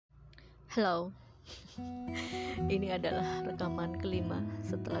Halo, ini adalah rekaman kelima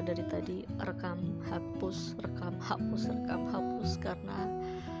setelah dari tadi rekam, hapus, rekam, hapus, rekam, hapus karena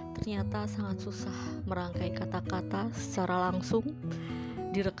ternyata sangat susah merangkai kata-kata secara langsung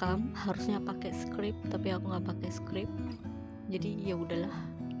direkam. Harusnya pakai skrip, tapi aku nggak pakai skrip. Jadi ya udahlah,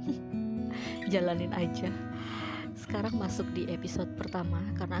 jalanin aja. Sekarang masuk di episode pertama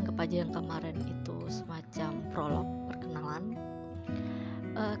karena anggap aja yang kemarin itu semacam prolog perkenalan.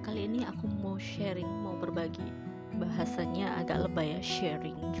 Kali ini aku mau sharing, mau berbagi, bahasanya agak lebay ya,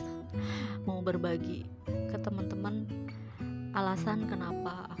 sharing gitu. Mau berbagi ke teman-teman alasan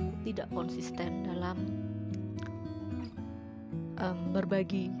kenapa aku tidak konsisten dalam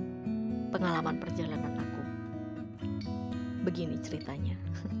berbagi pengalaman perjalanan aku. Begini ceritanya.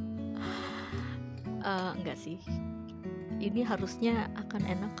 Enggak sih, ini harusnya akan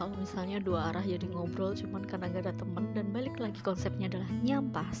enak kalau misalnya dua arah jadi ngobrol, cuman karena gak ada temen. Dan balik lagi, konsepnya adalah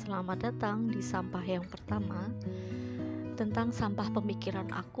nyampah. Selamat datang di sampah yang pertama, tentang sampah pemikiran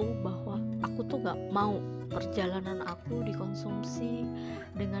aku bahwa aku tuh gak mau perjalanan aku dikonsumsi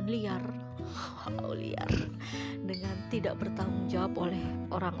dengan liar dengan tidak bertanggung jawab oleh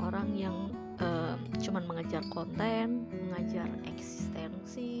orang-orang yang cuman mengejar konten, mengejar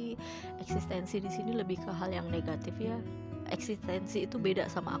eksistensi di sini lebih ke hal yang negatif ya. Eksistensi itu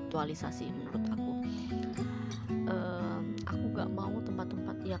beda sama aktualisasi menurut aku. Aku gak mau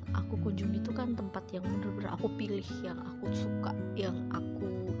tempat-tempat yang aku kunjungi itu kan tempat yang bener-bener aku pilih, yang aku suka, yang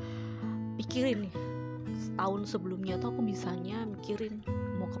aku pikirin nih setahun sebelumnya tuh aku bisanya mikirin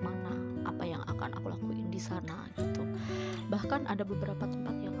mau kemana, apa yang akan aku lakuin di sana gitu. Bahkan ada beberapa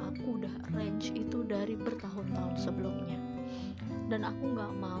tempat yang aku udah range itu dari bertahun-tahun sebelumnya, dan aku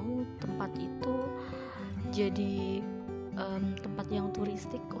gak mau tempat itu jadi tempat yang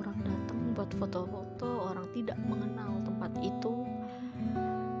turistik, orang datang buat foto-foto, orang tidak mengenal tempat itu.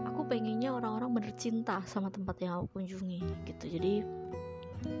 Aku pengennya orang-orang bener cinta sama tempat yang aku kunjungi gitu. Jadi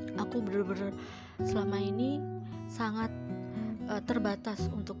aku bener-bener selama ini sangat terbatas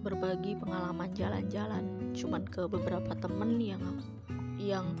untuk berbagi pengalaman jalan-jalan, cuman ke beberapa temen yang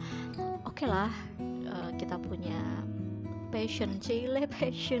oke lah, kita punya passion,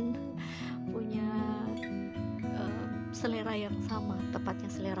 punya selera yang sama,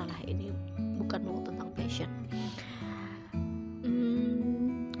 tepatnya selera lah, ini bukan mau tentang passion.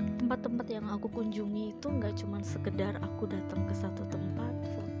 Tempat-tempat yang aku kunjungi itu nggak cuma sekedar aku datang ke satu tempat,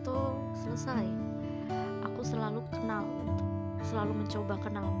 foto, selesai. Aku selalu mencoba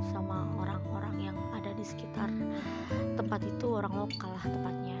kenal sama orang-orang yang ada di sekitar tempat itu, orang lokal lah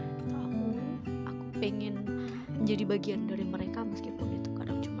tepatnya gitu. Aku pengen menjadi bagian dari mereka, meskipun itu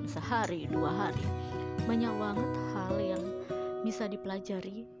kadang cuma sehari, 2 hari. Banyak banget hal yang bisa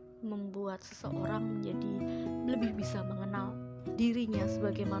dipelajari, membuat seseorang menjadi lebih bisa mengenal dirinya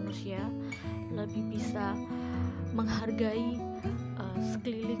sebagai manusia, lebih bisa menghargai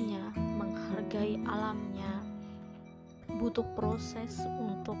sekelilingnya, menghargai alamnya. Butuh proses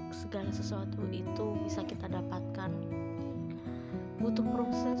untuk segala sesuatu itu bisa kita dapatkan, butuh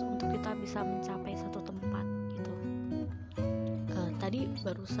proses untuk kita bisa mencapai satu tempat gitu. Tadi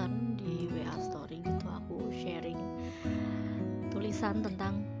barusan di WA story gitu aku sharing tulisan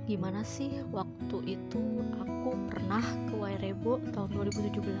tentang gimana sih waktu itu aku pernah ke Wairebo tahun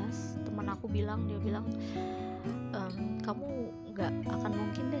 2017. Teman aku dia bilang kamu gak akan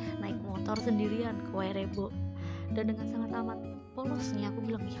mungkin deh naik motor sendirian ke Wairebo. Dan dengan sangat amat polosnya aku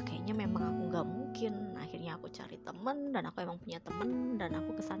bilang, ya kayaknya memang aku gak mungkin. Akhirnya aku cari temen, dan aku emang punya temen, dan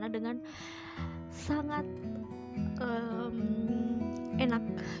aku kesana dengan sangat enak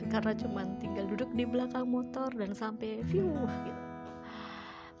karena cuma tinggal duduk di belakang motor dan sampai view gitu.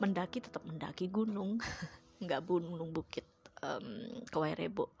 Mendaki tetap mendaki gunung, nggak gunung bukit ke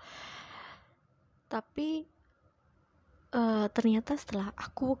Wairebo. Tapi ternyata setelah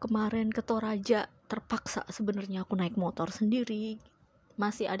aku kemarin ke Toraja, terpaksa sebenarnya aku naik motor sendiri.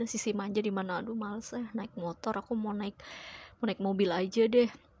 Masih ada sisi manja di mana males naik motor, aku mau naik mobil aja deh.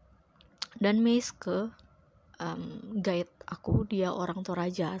 Dan Meiske guide aku, dia orang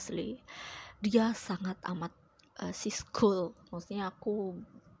Toraja asli, dia sangat amat cool. Maksudnya aku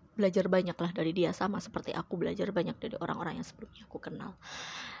belajar banyak lah dari dia, sama seperti aku belajar banyak dari orang-orang yang sebelumnya aku kenal.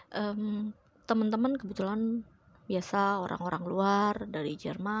 Teman-teman kebetulan biasa orang-orang luar, dari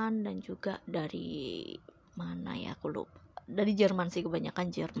Jerman dan juga dari mana ya aku lupa, dari Jerman sih,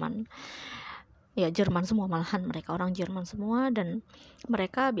 kebanyakan Jerman ya, Jerman semua malahan, mereka orang Jerman semua. Dan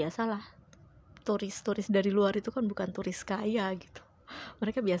mereka biasalah, turis dari luar itu kan bukan turis kaya gitu,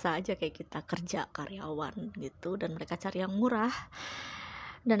 mereka biasa aja kayak kita, kerja karyawan gitu, dan mereka cari yang murah.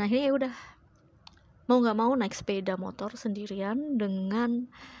 Dan akhirnya ya udah, mau nggak mau naik sepeda motor sendirian dengan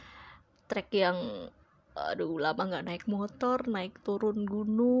trek yang lama nggak naik motor, naik turun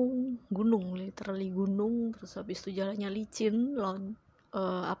gunung literally gunung, terus habis itu jalannya licin,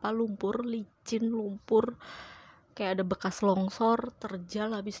 lumpur, kayak ada bekas longsor,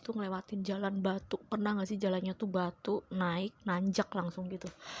 terjal, habis itu ngelewatin jalan batu. Pernah nggak sih jalannya tuh batu, naik nanjak langsung gitu.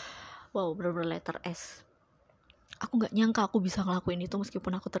 Wow, bener-bener letter S. Aku nggak nyangka aku bisa ngelakuin itu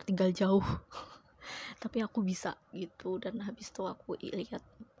meskipun aku tertinggal jauh. Tapi aku bisa gitu. Dan habis itu aku lihat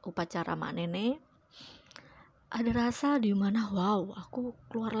upacara mak nenek, ada rasa di mana wow, aku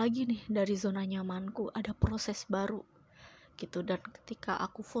keluar lagi nih dari zona nyamanku, ada proses baru gitu. Dan ketika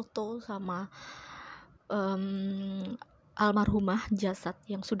aku foto sama almarhumah jasad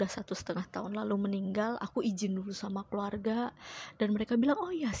yang sudah 1,5 tahun lalu meninggal, aku izin dulu sama keluarga dan mereka bilang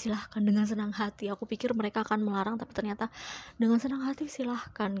oh ya silahkan dengan senang hati. Aku pikir mereka akan melarang, tapi ternyata dengan senang hati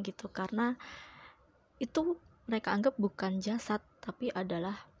silahkan gitu, karena itu mereka anggap bukan jasad tapi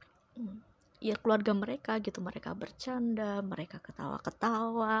adalah ya keluarga mereka gitu. Mereka bercanda, mereka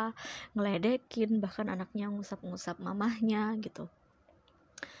ketawa-ketawa, ngeledekin, bahkan anaknya ngusap-ngusap mamahnya gitu.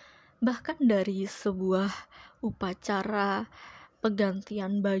 Bahkan dari sebuah upacara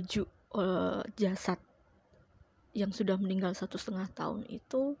penggantian baju jasad yang sudah meninggal 1,5 tahun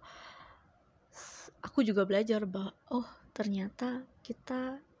itu, aku juga belajar bahwa oh ternyata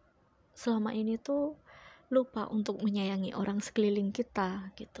kita selama ini tuh lupa untuk menyayangi orang sekeliling kita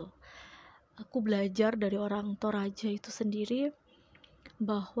gitu. Aku belajar dari orang Toraja itu sendiri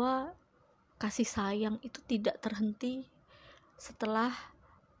bahwa kasih sayang itu tidak terhenti setelah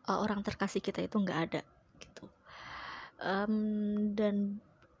orang terkasih kita itu nggak ada gitu. Dan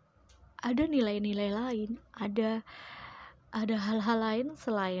ada nilai-nilai lain, ada hal-hal lain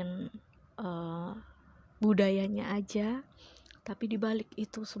selain budayanya aja, tapi dibalik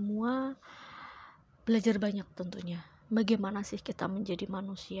itu semua belajar banyak tentunya. Bagaimana sih kita menjadi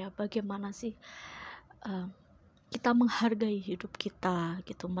manusia, bagaimana sih kita menghargai hidup kita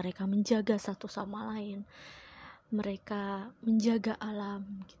gitu. Mereka menjaga satu sama lain, mereka menjaga alam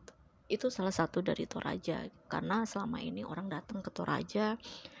gitu. Itu salah satu dari Toraja, karena selama ini orang datang ke Toraja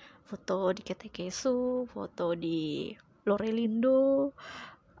foto di Ketekesu, foto di Lorelindo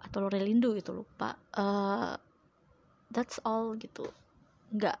gitu, lupa. That's all gitu.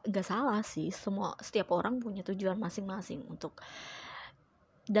 Nggak salah sih, setiap orang punya tujuan masing-masing untuk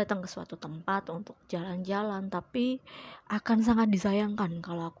datang ke suatu tempat, untuk jalan-jalan, tapi akan sangat disayangkan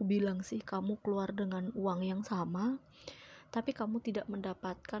kalau aku bilang sih kamu keluar dengan uang yang sama tapi kamu tidak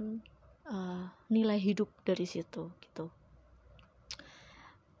mendapatkan nilai hidup dari situ gitu.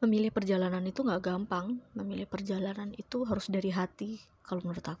 Memilih perjalanan itu nggak gampang, memilih perjalanan itu harus dari hati kalau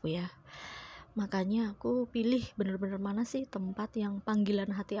menurut aku ya. Makanya aku pilih bener-bener mana sih tempat yang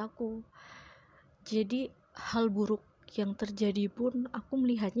panggilan hati aku. Jadi hal buruk yang terjadi pun aku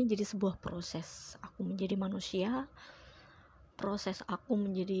melihatnya jadi sebuah proses aku menjadi manusia, proses aku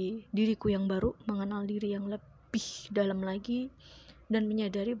menjadi diriku yang baru, mengenal diri yang lebih dalam lagi, dan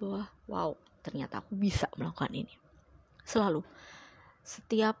menyadari bahwa wow, ternyata aku bisa melakukan ini. Selalu,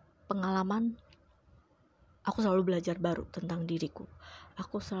 setiap pengalaman aku selalu belajar baru tentang diriku.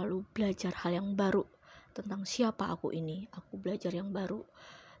 Aku selalu belajar hal yang baru tentang siapa aku ini. Aku belajar yang baru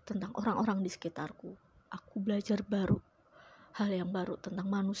tentang orang-orang di sekitarku. Aku belajar baru hal yang baru tentang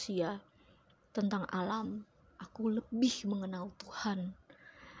manusia, tentang alam. Aku lebih mengenal Tuhan.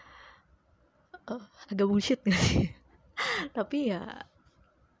 Agak bullshit gak sih? Tapi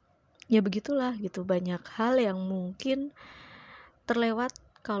ya begitulah gitu. Banyak hal yang mungkin terlewat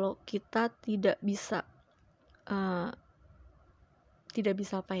kalau kita tidak bisa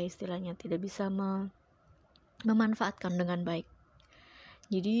apa ya istilahnya, tidak bisa memanfaatkan dengan baik.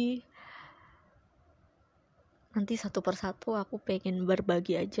 Jadi nanti satu persatu aku pengen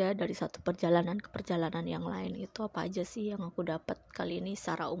berbagi aja dari satu perjalanan ke perjalanan yang lain, itu apa aja sih yang aku dapat kali ini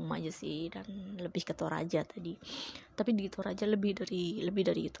secara umum aja sih, dan lebih ke Toraja tadi. Tapi di Toraja lebih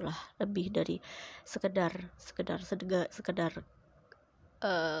dari itulah, lebih dari sekedar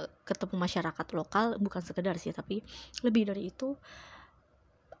ketemu masyarakat lokal, bukan sekedar sih, tapi lebih dari itu.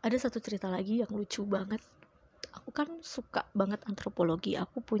 Ada satu cerita lagi yang lucu banget. Aku kan suka banget antropologi.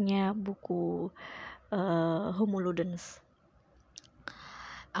 Aku punya buku Homo Ludens.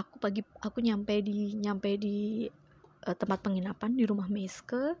 Aku nyampe di tempat penginapan di rumah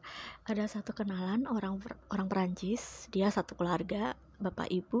Meiske. Ada satu kenalan orang Perancis. Dia satu keluarga, bapak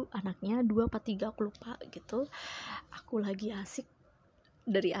ibu, anaknya 2 apa 3 aku lupa gitu. Aku lagi asik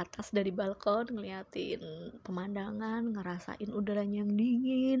dari atas, dari balkon, ngeliatin pemandangan, ngerasain udaranya yang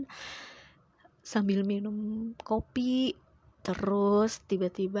dingin sambil minum kopi. Terus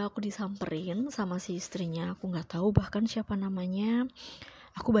tiba-tiba aku disamperin sama si istrinya, aku nggak tahu bahkan siapa namanya.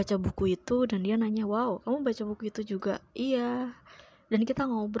 Aku baca buku itu dan dia nanya, wow kamu baca buku itu juga? Iya. Dan kita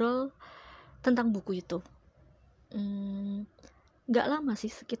ngobrol tentang buku itu. Gak lama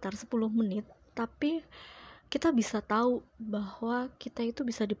sih, sekitar 10 menit, tapi kita bisa tahu bahwa kita itu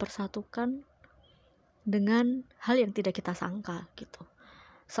bisa dipersatukan dengan hal yang tidak kita sangka gitu.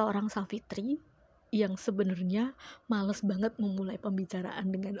 Seorang Savitri yang sebenarnya males banget memulai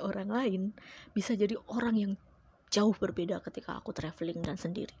pembicaraan dengan orang lain bisa jadi orang yang jauh berbeda ketika aku traveling dan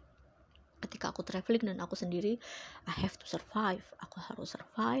sendiri. Ketika aku traveling dan aku sendiri, I have to survive. Aku harus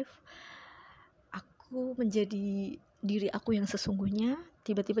survive. Aku menjadi diri aku yang sesungguhnya,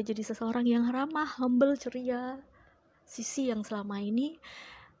 tiba-tiba jadi seseorang yang ramah, humble, ceria. Sisi yang selama ini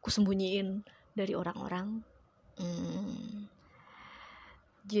aku sembunyiin dari orang-orang.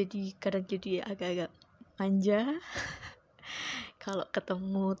 Jadi kadang jadi agak-agak manja. Kalau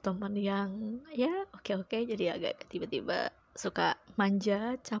ketemu teman yang ya oke, jadi agak tiba-tiba suka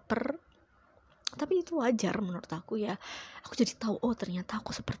manja, caper. Tapi itu wajar menurut aku ya. Aku jadi tahu, oh ternyata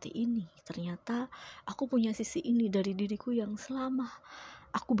aku seperti ini. Ternyata aku punya sisi ini dari diriku yang selama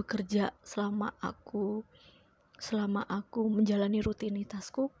aku bekerja, selama aku menjalani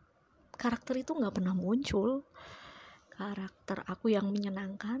rutinitasku, karakter itu gak pernah muncul. Karakter aku yang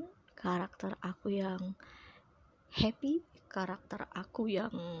menyenangkan, karakter aku yang happy, karakter aku yang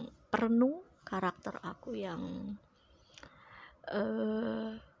perenung, karakter aku yang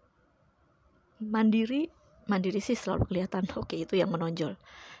mandiri sih selalu kelihatan, oke itu yang menonjol.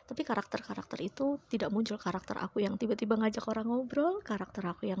 Tapi karakter itu tidak muncul. Karakter aku yang tiba-tiba ngajak orang ngobrol, karakter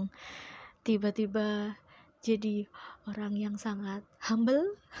aku yang tiba-tiba jadi orang yang sangat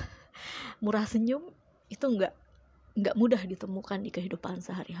humble, murah senyum, itu nggak mudah ditemukan di kehidupan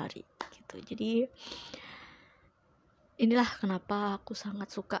sehari-hari gitu. Jadi inilah kenapa aku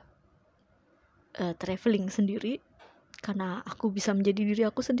sangat suka traveling sendiri, karena aku bisa menjadi diri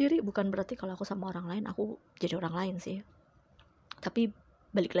aku sendiri. Bukan berarti kalau aku sama orang lain aku jadi orang lain sih, tapi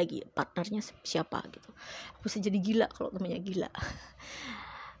balik lagi partnernya siapa gitu. Aku bisa jadi gila kalau temennya gila.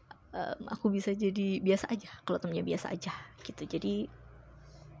 Aku bisa jadi biasa aja kalau temennya biasa aja gitu. Jadi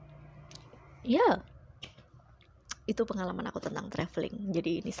ya itu pengalaman aku tentang traveling.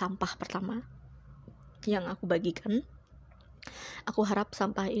 Jadi ini sampah pertama yang aku bagikan. Aku harap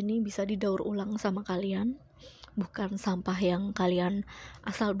sampah ini bisa didaur ulang sama kalian, bukan sampah yang kalian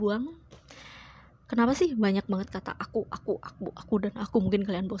asal buang. Kenapa sih banyak banget kata aku dan aku? Mungkin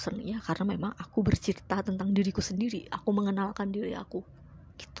kalian bosan ya, karena memang aku bercerita tentang diriku sendiri. Aku mengenalkan diri aku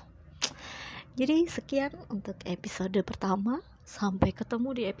gitu. Jadi sekian untuk episode pertama. Sampai ketemu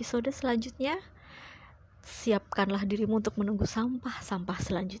di episode selanjutnya. Siapkanlah dirimu untuk menunggu sampah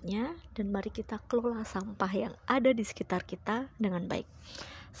selanjutnya, dan mari kita kelola sampah yang ada di sekitar kita dengan baik.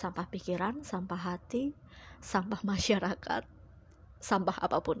 Sampah pikiran, sampah hati, sampah masyarakat, sampah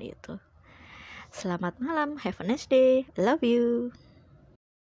apapun itu. Selamat malam, have a nice day, love you.